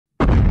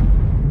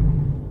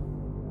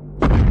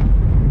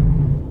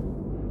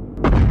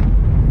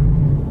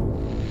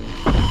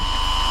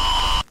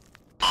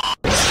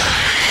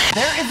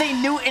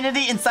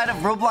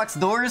Roblox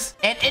doors,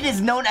 and it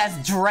is known as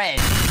Dread.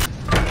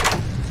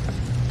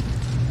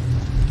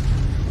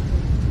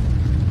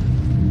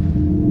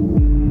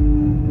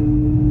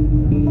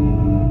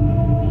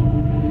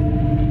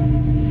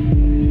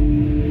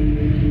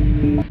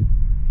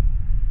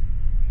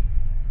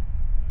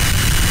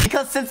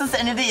 Because since this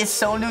entity is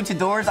so new to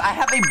doors, I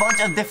have a bunch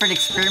of different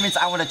experiments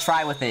I want to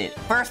try with it.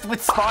 First,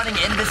 with spawning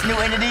in this new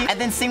entity, and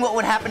then seeing what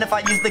would happen if I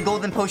use the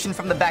golden potion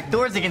from the back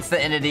doors against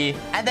the entity.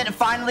 And then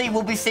finally,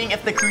 we'll be seeing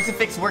if the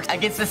crucifix works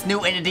against this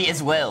new entity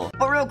as well.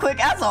 But real quick,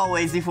 as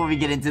always, before we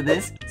get into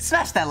this,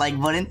 smash that like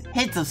button,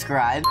 hit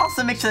subscribe.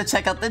 Also, make sure to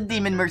check out the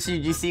demon merch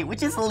UGC,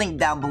 which is linked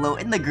down below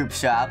in the group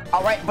shop.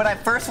 Alright, but I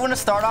first want to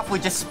start off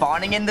with just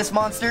spawning in this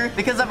monster,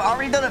 because I've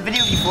already done a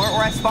video before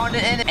where I spawned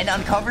it in and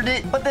uncovered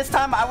it. But this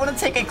time, I want to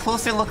take a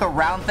closer look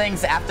around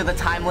things after the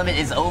time limit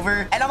is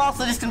over, and I'm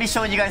also just gonna be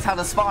showing you guys how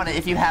to spawn it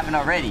if you haven't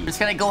already. I'm just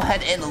gonna go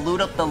ahead and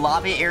loot up the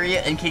lobby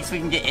area in case we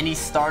can get any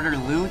starter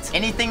loot,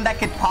 anything that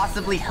could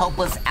possibly help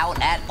us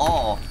out at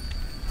all.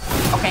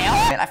 Okay,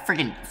 oh, man, I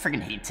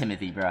freaking hate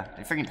Timothy, bro.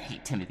 I freaking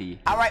hate Timothy.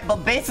 All right,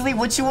 but basically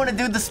what you want to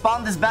do to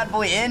spawn this bad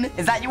boy in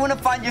is that you want to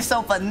find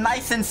yourself a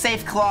nice and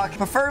safe clock.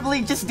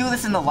 Preferably, just do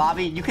this in the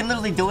lobby. You can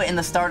literally do it in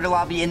the starter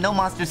lobby and no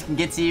monsters can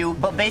get to you.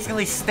 But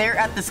basically, stare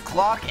at this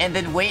clock and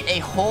then wait a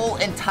whole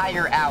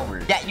entire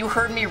hour. Yeah, you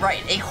heard me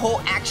right. A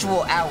whole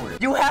actual hour.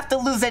 You have to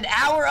lose an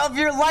hour of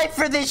your life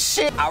for this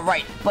shit. All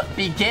right, but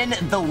begin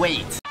the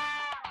wait.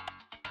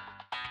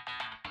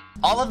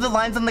 All of the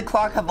lines on the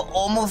clock have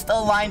almost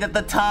aligned at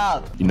the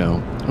top. You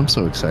know, I'm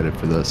so excited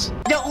for this.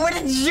 Yo, where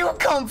did you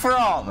come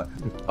from?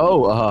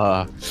 Oh,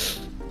 I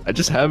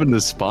just happened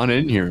to spawn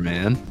in here,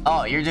 man.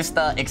 Oh, you're just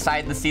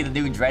excited to see the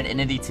new Dread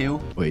entity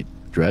too? Wait,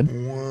 Dread?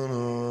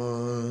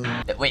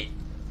 Wait,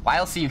 why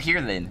else are you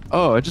here then?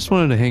 Oh, I just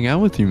wanted to hang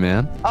out with you,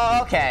 man. Oh,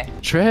 okay.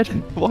 Dread?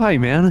 Why,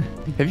 man?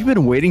 Have you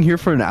been waiting here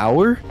for an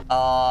hour?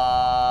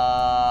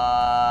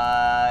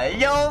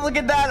 Yo, look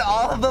at that.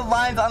 All of the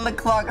lines on the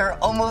clock are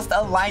almost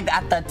aligned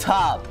at the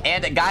top.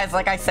 And guys,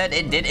 like I said,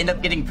 it did end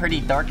up getting pretty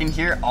dark in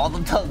here. All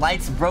of the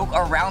lights broke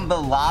around the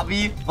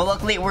lobby. But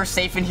luckily, we're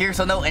safe in here,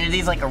 so no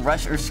entities like a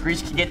Rush or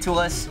Screech can get to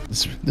us.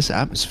 This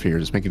atmosphere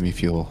is making me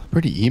feel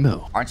pretty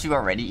emo. Aren't you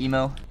already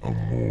emo?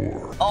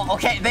 Oh,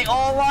 okay. They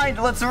all aligned.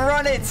 Let's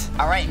run it.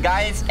 All right,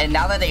 guys. And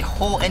now that a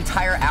whole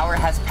entire hour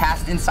has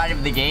passed inside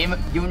of the game,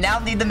 you now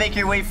need to make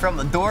your way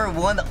from door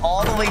 1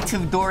 all the way to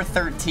door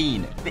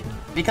 13.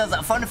 Because,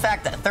 fun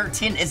fact,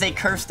 13 is a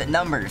cursed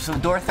number, so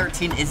door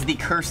 13 is the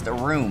cursed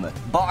room.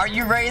 But are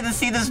you ready to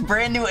see this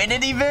brand new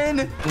entity,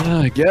 Vin?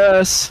 I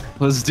guess.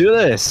 Let's do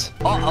this.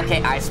 Oh,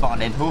 okay, I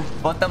spawned in.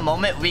 But the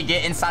moment we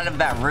get inside of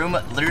that room,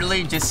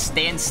 literally just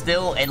stand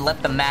still and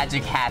let the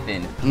magic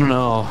happen. I don't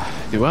know.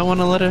 Do I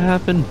want to let it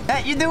happen? Yeah,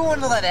 you do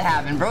want to let it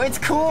happen, bro. It's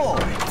cool.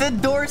 It's a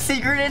door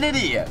secret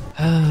entity.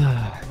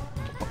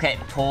 Okay,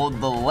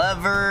 pulled the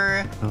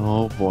lever.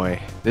 Oh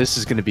boy, this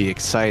is gonna be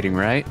exciting,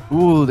 right?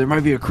 Ooh, there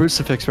might be a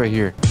crucifix right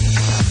here.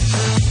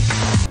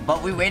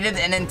 But we waited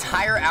an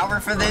entire hour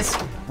for this.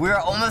 We're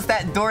almost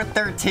at door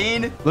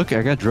 13. Look,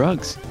 I got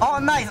drugs. Oh,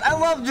 nice. I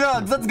love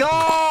drugs. Let's go.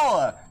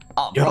 Oh,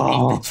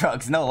 bro, ate the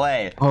drugs. No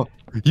way. Oh,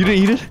 you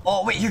didn't eat it?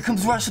 Oh, wait, here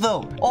comes Rush,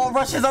 though. Oh,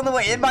 Rush is on the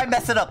way. It might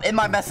mess it up. It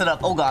might mess it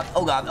up. Oh, God.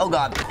 Oh, God. Oh,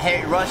 God.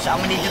 Hey, Rush, I'm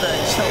gonna need you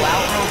to chill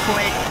out real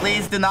quick.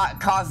 Please do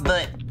not cause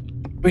the...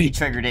 Wait. He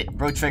triggered it.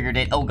 Bro triggered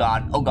it. Oh,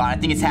 God. Oh, God.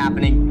 I think it's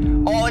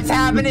happening. Oh, it's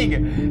happening.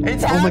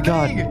 It's happening. Oh, my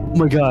God. Oh,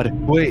 my God.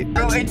 Wait.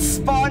 Bro, it's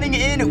spawning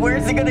in. Where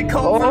is it going to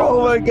come from?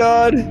 Oh, my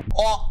God.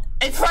 Oh,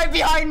 it's right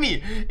behind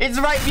me. It's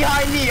right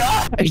behind me.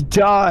 Oh. I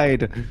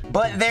died.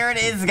 But there it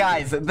is,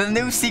 guys. The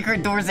new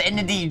secret doors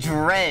entity,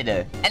 Dread.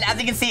 And as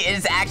you can see, it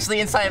is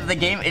actually inside of the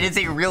game. It is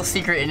a real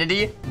secret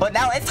entity. But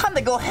now it's time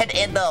to go ahead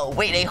and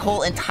wait a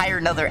whole entire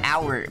another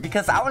hour.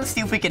 Because I want to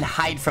see if we can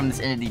hide from this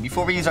entity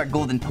before we use our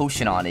golden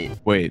potion on it.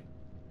 Wait.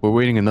 We're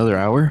waiting another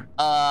hour?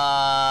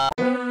 Oh,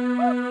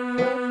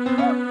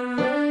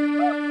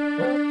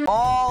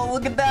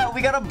 look at that.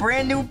 We got a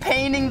brand new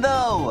painting,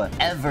 though.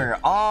 Ever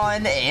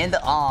on and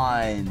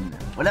on.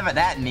 Whatever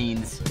that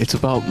means. It's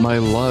about my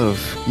love,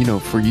 you know,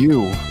 for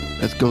you.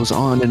 That goes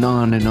on and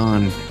on and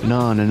on and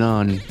on and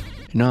on.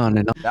 and on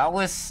and on. That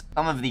was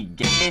some of the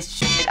gayest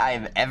shit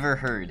I've ever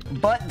heard.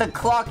 But the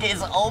clock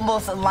is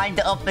almost lined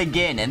up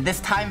again. And this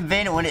time,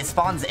 Vin, when it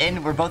spawns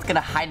in, we're both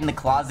gonna hide in the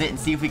closet and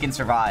see if we can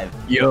survive.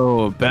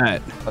 Yo,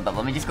 bet. Hold up,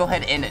 let me just go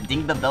ahead and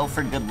ding the bell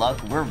for good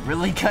luck. We're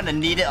really gonna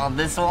need it on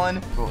this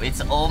one. Bro,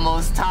 it's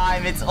almost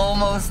time. It's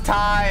almost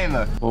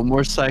time. One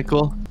more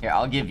cycle. Here,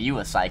 I'll give you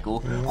a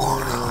cycle.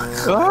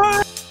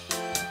 Ah!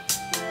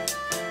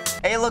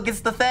 Hey, look, it's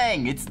the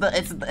thing. It's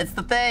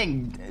the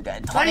thing.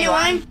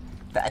 21?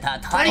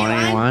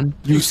 21?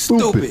 You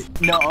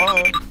stupid. No.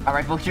 All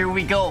right, well, here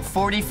we go.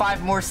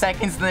 45 more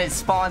seconds, then it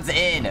spawns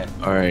in.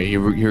 All right,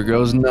 here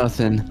goes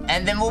nothing.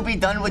 And then we'll be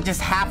done with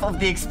just half of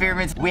the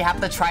experiments we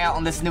have to try out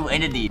on this new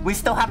entity. We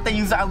still have to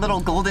use our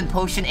little golden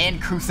potion and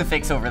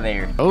crucifix over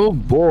there. Oh,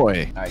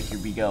 boy. All right, here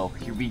we go.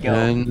 Here we go.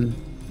 10,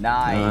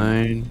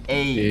 9,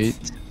 8,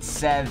 8,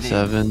 7,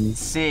 7,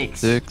 6,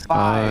 6,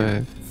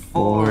 5,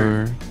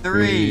 4,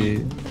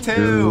 3,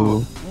 2,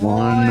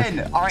 1.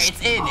 All right,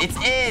 it's in. It's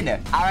in.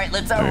 All right,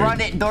 let's run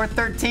it. Door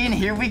 13.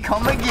 Here we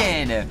come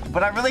again.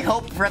 But I really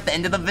hope for at the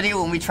end of the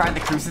video when we try the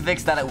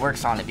crucifix that it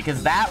works on it,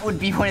 because that would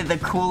be one of the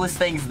coolest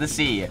things to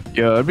see.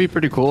 Yeah, it'd be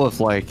pretty cool if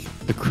like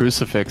the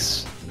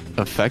crucifix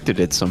affected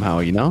it somehow,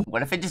 you know?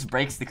 What if it just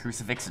breaks the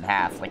crucifix in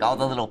half? Like all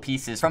the little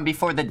pieces from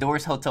before the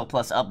Doors Hotel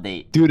Plus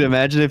update. Dude,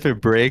 imagine if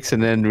it breaks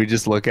and then we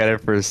just look at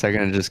it for a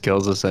second and it just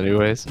kills us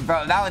anyways.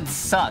 Bro, that would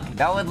suck.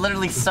 That would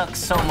literally suck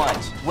so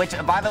much. Which,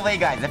 by the way,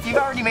 guys, if you've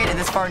already made it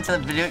this far into the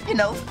video,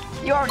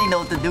 you already know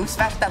what to do.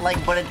 Smash that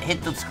like button,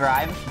 hit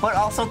subscribe. But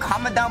also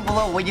comment down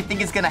below what you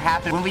think is gonna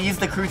happen when we use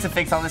the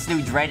crucifix on this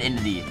new Dread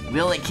entity.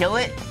 Will it kill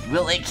it?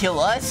 Will it kill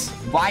us?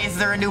 Why is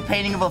there a new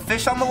painting of a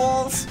fish on the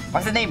walls?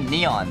 Why's the name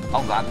Neon?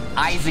 Oh god,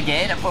 eyes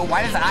again? But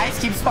why does eyes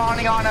keep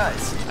spawning on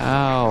us?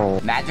 Ow.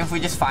 Imagine if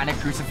we just find a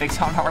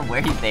crucifix on our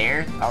way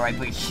there. Alright,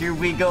 but here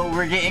we go.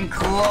 We're getting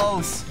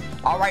close.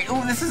 Alright,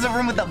 ooh, this is a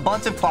room with a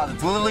bunch of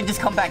closets. We'll literally just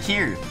come back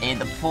here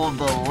and pull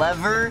the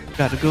lever.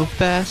 Gotta go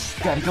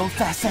fast. Gotta go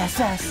fast, fast,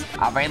 fast.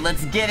 Alright,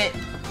 let's get it.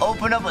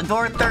 Open up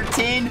door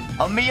 13.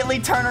 Immediately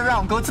turn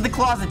around. Go to the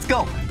closets.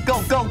 Go,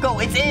 go, go, go.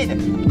 It's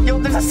in. Yo,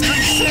 there's a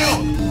screech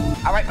too.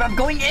 Alright, but I'm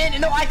going in.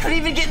 No, I couldn't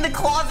even get in the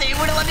closet. It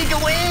wouldn't let me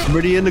go in. I'm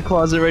already in the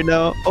closet right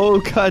now. Oh,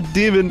 god,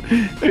 demon.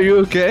 Are you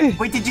okay?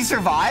 Wait, did you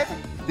survive?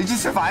 Did you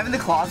survive in the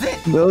closet?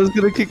 No, it's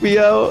gonna kick me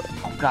out.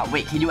 Oh god,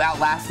 wait, can you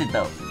outlast it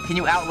though? Can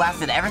you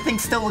outlast it? Everything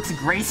still looks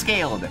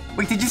grayscaled.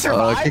 Wait, did you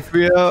survive? It kicked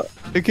me out.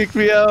 It kicked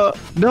me out.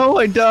 No,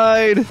 I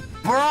died.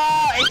 Bro,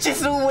 it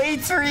just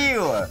waits for you.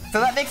 So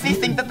that makes me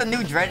think that the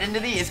new Dread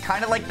entity is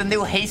kind of like the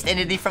new Haste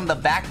entity from the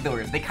back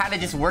doors. They kind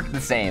of just work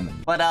the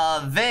same. But,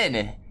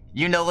 Vin,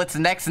 you know what's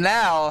next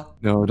now.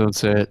 No, don't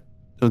say it.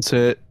 Don't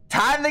say it.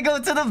 Time to go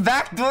to the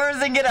back doors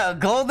and get a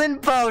golden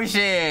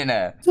potion.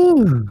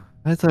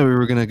 I thought we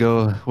were gonna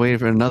go wait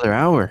for another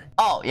hour.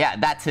 Oh, yeah,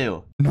 that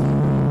too.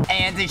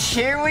 And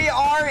here we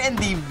are in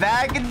the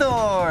back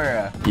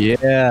door.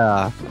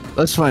 Yeah.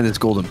 Let's find this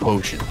golden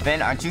potion.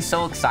 Ben, aren't you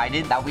so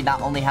excited that we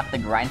not only have to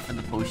grind for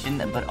the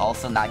potion, but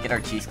also not get our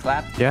cheese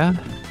clapped? Yeah,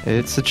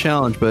 it's a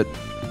challenge, but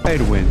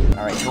I'd win.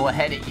 All right, go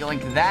ahead and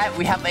yoink that.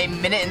 We have a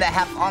minute and a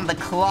half on the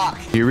clock.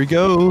 Here we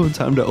go.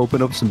 Time to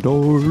open up some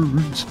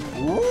doors.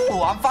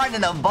 Ooh, I'm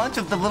finding a bunch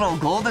of the little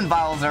golden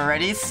vials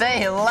already.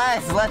 Say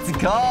less. Let's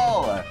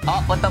go.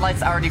 Oh, but the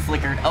lights already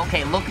flickered.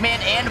 Okay, Lookman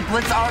and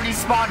Blitz already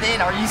spawned in.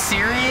 Are you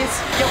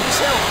serious? Yo,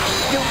 chill.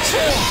 Yo,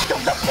 chill.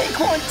 Yo, the pink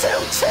one too.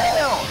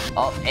 Chill.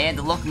 Oh, and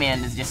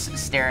Lookman is just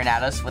staring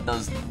at us with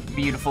those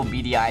beautiful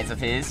beady eyes of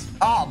his.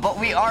 Oh, but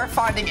we are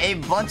finding a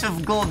bunch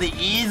of gold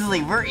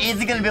easily. We're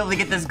easily gonna be able to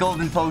get this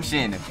golden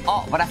potion.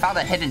 Oh, but I found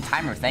a hidden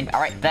timer thing.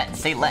 All right, bet.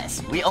 Say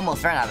less. We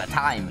almost ran out of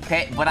time.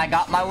 Okay, but I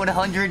got my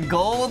 100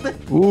 gold.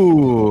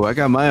 Ooh, I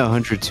got my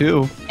 100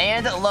 too.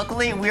 And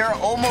luckily, we are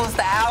almost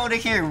out of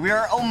here. We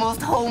are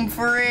almost home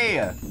free.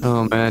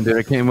 Oh man, dude,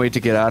 I can't wait to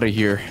get out of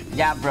here.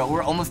 Yeah, bro,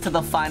 we're almost to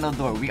the final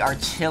door. We are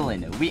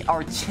chilling. We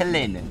are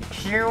chilling.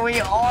 Here we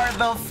are,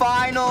 the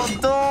final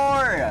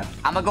door.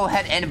 I'm gonna go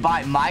ahead and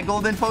buy my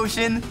golden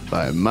potion.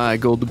 Buy my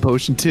golden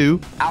potion too.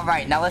 All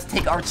right, now let's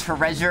take our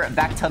treasure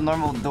back to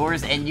normal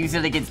doors and use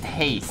it against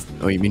haste.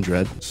 Oh, you mean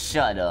dread?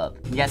 Shut up.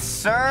 Yes,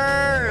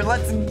 sir.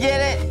 Let's get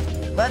it.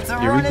 Let's Here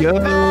run we it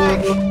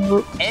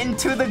go. back.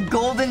 Into the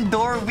golden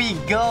door we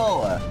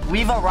go.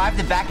 We've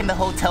arrived back in the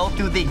hotel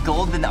through the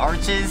golden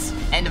arches.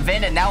 And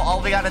Vin, now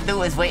all we gotta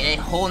do is wait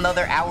a whole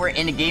nother hour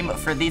in the game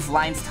for these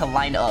lines to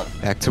line up.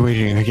 Back to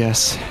waiting, I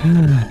guess.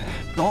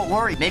 Don't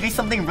worry. Maybe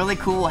something really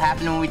cool will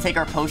happen when we take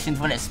our potions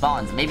when it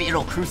spawns. Maybe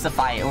it'll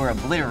crucify it or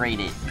obliterate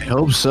it. I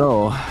hope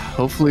so.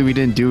 Hopefully we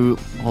didn't do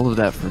all of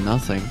that for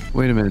nothing.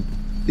 Wait a minute.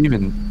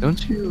 Steven,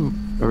 don't you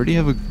already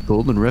have a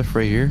golden rift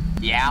right here?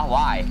 Yeah,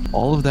 why?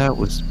 All of that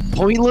was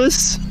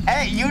pointless?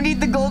 Hey, you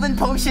need the golden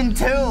potion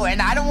too,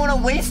 and I don't want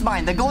to waste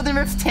mine. The golden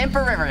rift's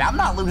temporary. I'm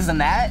not losing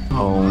that.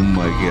 Oh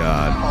my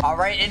god. All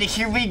right, and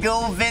here we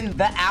go, Vin.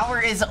 The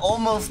hour is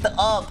almost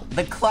up.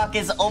 The clock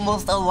is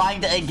almost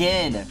aligned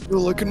again. I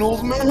feel like an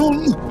old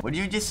man. What did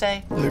you just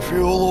say? I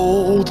feel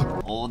old.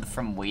 Old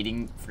from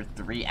waiting for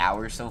 3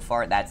 hours so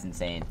far? That's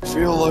insane. I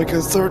feel like a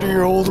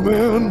 30-year-old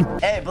man.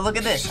 Hey, but look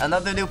at this.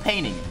 Another new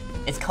painting.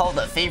 It's called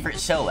a favorite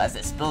show as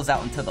it spills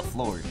out into the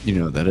floor. You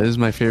know, that is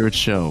my favorite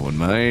show when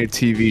my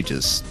TV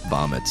just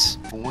vomits.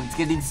 Oh, it's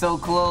getting so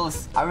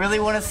close. I really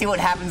want to see what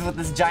happens with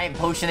this giant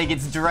potion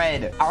against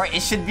Dread. All right,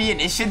 it should be in.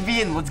 It should be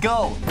in. Let's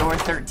go. Door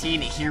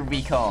 13, here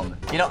we come.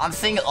 You know, I'm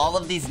seeing all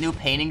of these new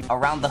paintings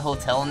around the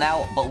hotel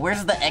now, but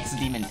where's the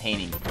xDemon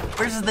painting?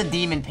 Where's the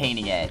demon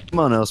painting at? Come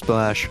on,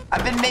 Splash.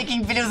 I've been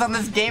making videos on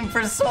this game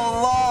for so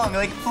long.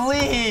 Like,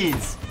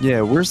 please. Yeah,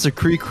 where's the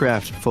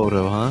Creecraft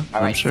photo, huh?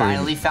 All right,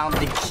 finally found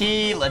the key.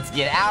 me. Let's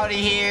get out of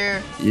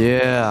here.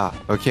 Yeah.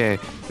 Okay.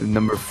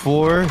 Number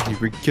 4. Here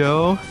we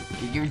go.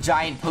 Get your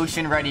giant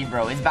potion ready,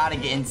 bro. It's about to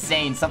get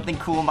insane. Something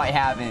cool might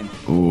happen.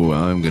 Ooh,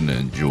 I'm gonna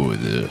enjoy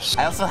this.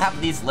 I also have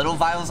these little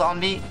vials on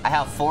me. I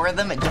have 4 of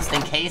them just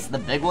in case the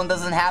big one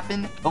doesn't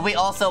happen. But we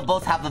also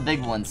both have the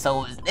big one.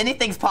 So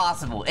anything's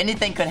possible.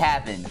 Anything could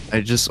happen.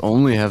 I just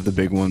only have the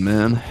big one,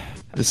 man.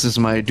 This is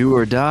my do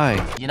or die.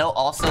 You know,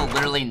 also,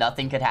 literally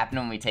nothing could happen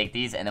when we take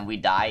these and then we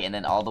die and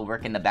then all the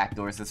work in the back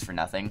doors is for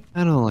nothing.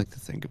 I don't like to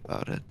think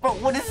about it. Bro,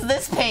 what is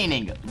this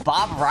painting?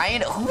 Bob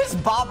Ryan? Who is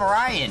Bob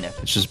Ryan?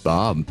 It's just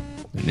Bob.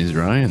 And he's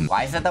Ryan.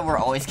 Why is it that we're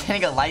always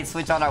getting a light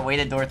switch on our way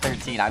to door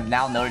 13? I'm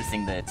now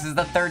noticing this. This is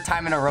the 3rd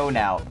time in a row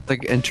now. It's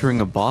like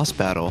entering a boss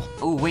battle.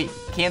 Oh, wait.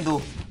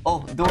 Candle.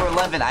 Oh, door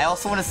 11. I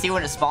also want to see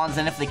when it spawns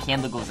and if the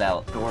candle goes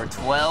out. Door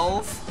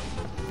 12.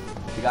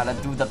 We gotta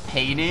do the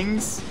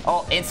paintings.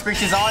 Oh, and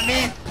Screech is on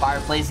me.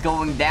 Fireplace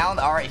going down.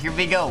 All right, here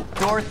we go.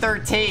 Door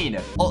 13.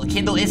 Oh, the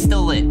candle is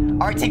still lit.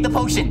 All right, take the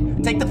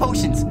potion. Take the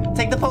potions.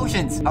 Take the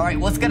potions. All right,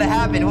 what's gonna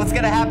happen? What's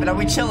gonna happen? Are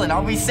we chilling?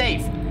 Are we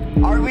safe?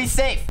 Are we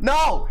safe?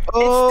 No! It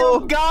still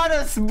got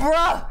us,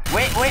 bruh!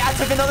 Wait, I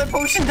took another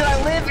potion. Did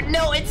I live?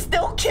 No, it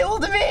still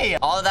killed me!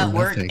 All of that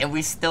work, and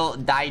we still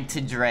died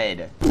to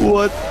dread.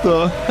 What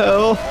the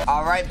hell?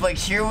 Alright, but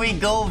here we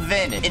go,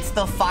 Vin. It's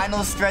the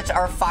final stretch,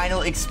 our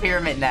final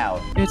experiment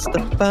now. It's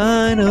the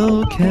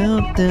final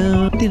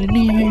countdown.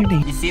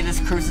 You see this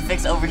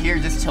crucifix over here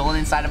just chilling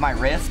inside of my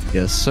rift?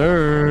 Yes,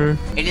 sir.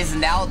 It is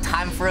now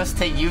time for us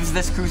to use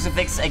this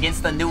crucifix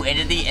against the new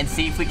entity and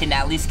see if we can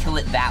at least kill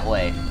it that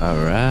way.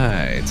 Alright.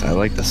 I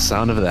like the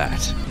sound of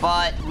that.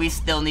 But we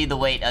still need to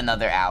wait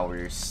another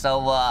hour.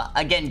 So,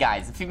 again,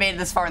 guys, if you made it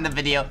this far in the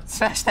video,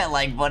 smash that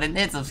like button,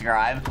 hit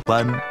subscribe.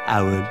 1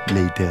 hour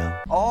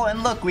later. Oh,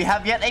 and look, we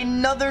have yet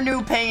another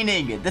new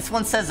painting. This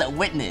one says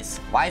witness.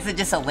 Why is it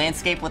just a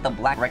landscape with a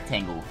black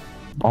rectangle?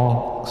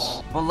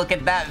 Box. But look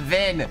at that,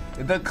 Vin.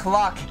 The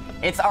clock.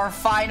 It's our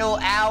final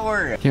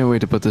hour. Can't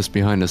wait to put this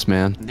behind us,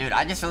 man. Dude,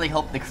 I just really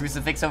hope the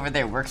crucifix over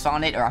there works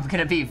on it, or I'm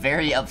gonna be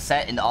very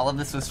upset and all of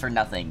this was for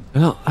nothing.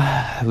 Well,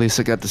 at least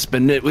I got to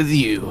spend it with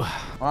you.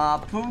 Aw,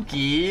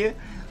 Pookie.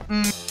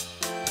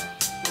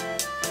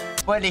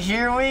 But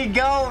here we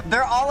go.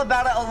 They're all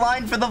about to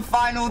align for the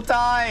final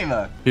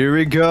time. Here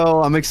we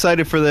go. I'm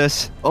excited for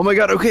this. Oh my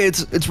god, okay,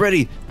 it's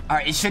ready. All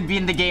right, it should be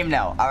in the game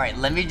now. All right,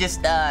 let me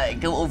just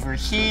go over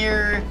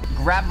here,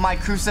 grab my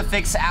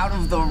crucifix out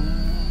of the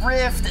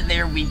rift.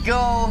 There we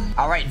go.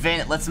 All right,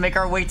 Vin, let's make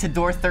our way to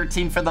door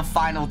 13 for the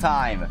final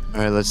time.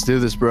 All right, let's do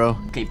this, bro.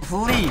 Okay,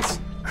 please.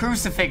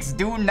 Crucifix,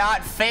 do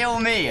not fail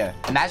me.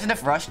 Imagine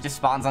if Rush just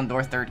spawns on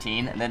door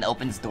 13 and then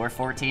opens door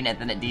 14 and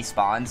then it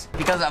despawns.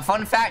 Because a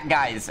fun fact,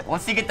 guys,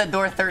 once you get to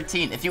door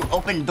 13, if you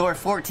open door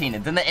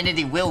 14, then the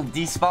entity will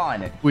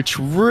despawn. Which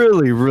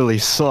really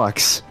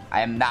sucks. I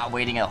am not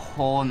waiting a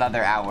whole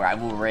nother hour. I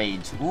will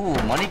rage. Ooh,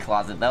 money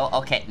closet, though.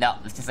 Okay, no,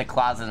 it's just a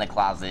closet in a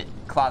closet.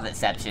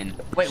 Closetception.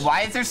 Wait,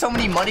 why is there so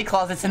many money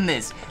closets in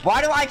this?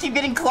 Why do I keep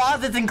getting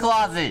closets and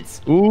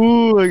closets?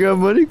 Ooh, I got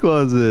money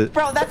closet.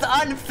 Bro, that's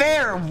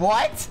unfair.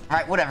 What? All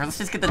right, whatever. Let's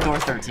just get the door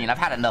 13. I've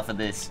had enough of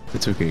this.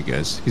 It's okay,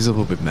 guys. He's a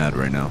little bit mad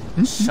right now.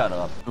 Shut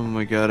up. Oh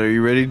my god, are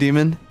you ready,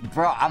 Demon?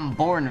 Bro, I'm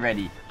born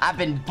ready. I've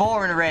been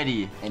born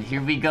ready. And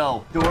here we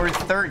go. Door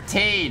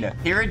 13.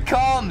 Here it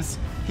comes.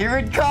 Here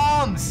it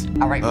comes.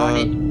 All right, run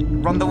it.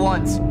 Run the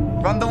ones.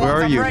 Run the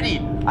ones. I'm ready.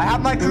 I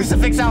have my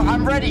crucifix out.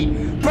 I'm ready.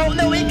 Bro,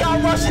 no, it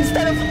got Rush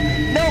instead of...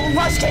 No,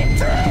 Rush came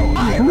through.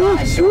 I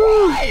Rush.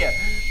 Why?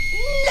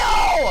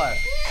 No.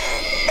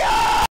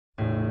 No.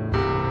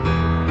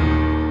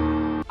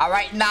 All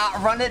right, now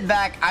run it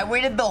back. I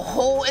waited the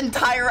whole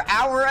entire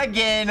hour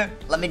again.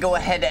 Let me go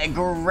ahead and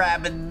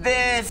grab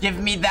this. Give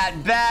me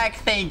that back.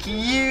 Thank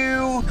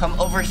you. Come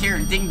over here,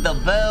 ding the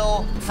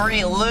bell.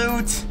 Free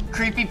loot.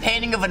 Creepy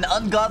painting of an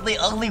ungodly,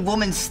 ugly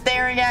woman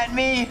staring at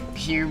me.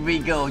 Here we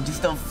go.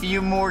 Just a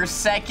few more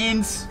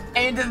seconds.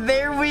 And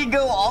there we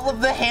go. All of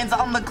the hands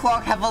on the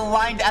clock have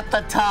aligned at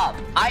the top.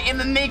 I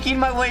am making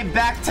my way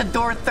back to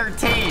door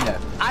 13.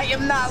 I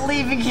am not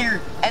leaving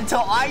here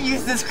until I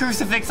use this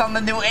crucifix on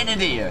the new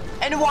entity.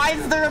 And why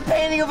is there a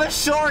painting of a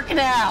shark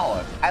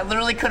now? I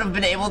literally could have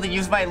been able to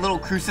use my little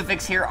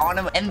crucifix here on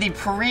him in the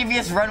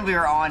previous run we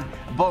were on,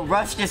 but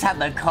Rush just had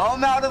to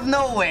come out of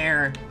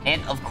nowhere.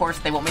 And of course,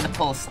 they want me to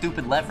pull a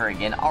stupid lever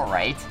again. All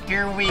right,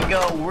 here we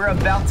go. We're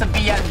about to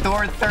be at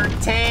door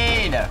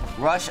 13.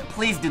 Rush,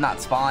 please do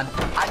not spawn.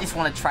 I just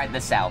want to try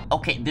this out.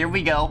 Okay, there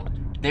we go.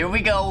 There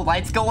we go.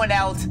 Lights going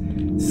out.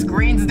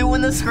 Screen's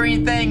doing the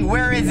screen thing.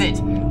 Where is it?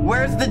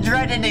 Where's the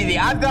dread entity?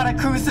 I've got a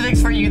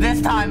crucifix for you this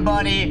time,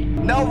 buddy.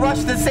 No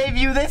Rush to save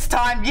you this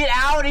time. Get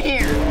out of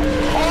here.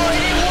 Oh,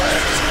 it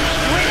worked.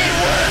 It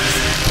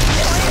worked.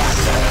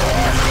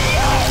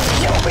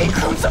 Yo, we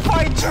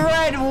crucified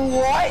dread.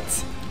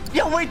 What?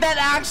 Yo, wait, that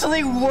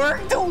actually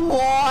worked?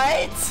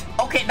 What?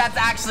 Okay, that's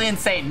actually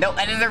insane. No,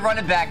 editor, run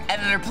it back.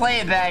 Editor, play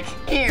it back.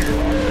 Here.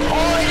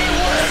 Oh, it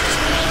worked.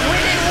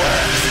 Wait, it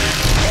worked.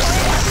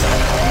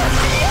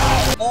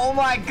 Oh Oh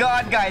my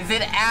god, guys,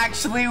 it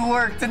actually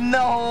worked.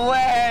 No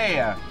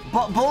way.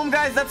 But boom,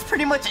 guys, that's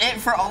pretty much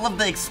it for all of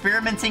the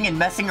experimenting and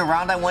messing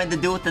around I wanted to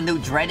do with the new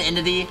Dread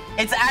entity.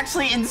 It's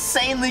actually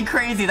insanely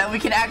crazy that we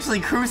can actually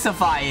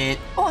crucify it.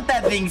 But with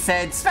that being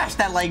said, smash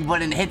that like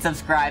button, hit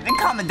subscribe, and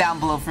comment down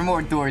below for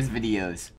more Doors videos.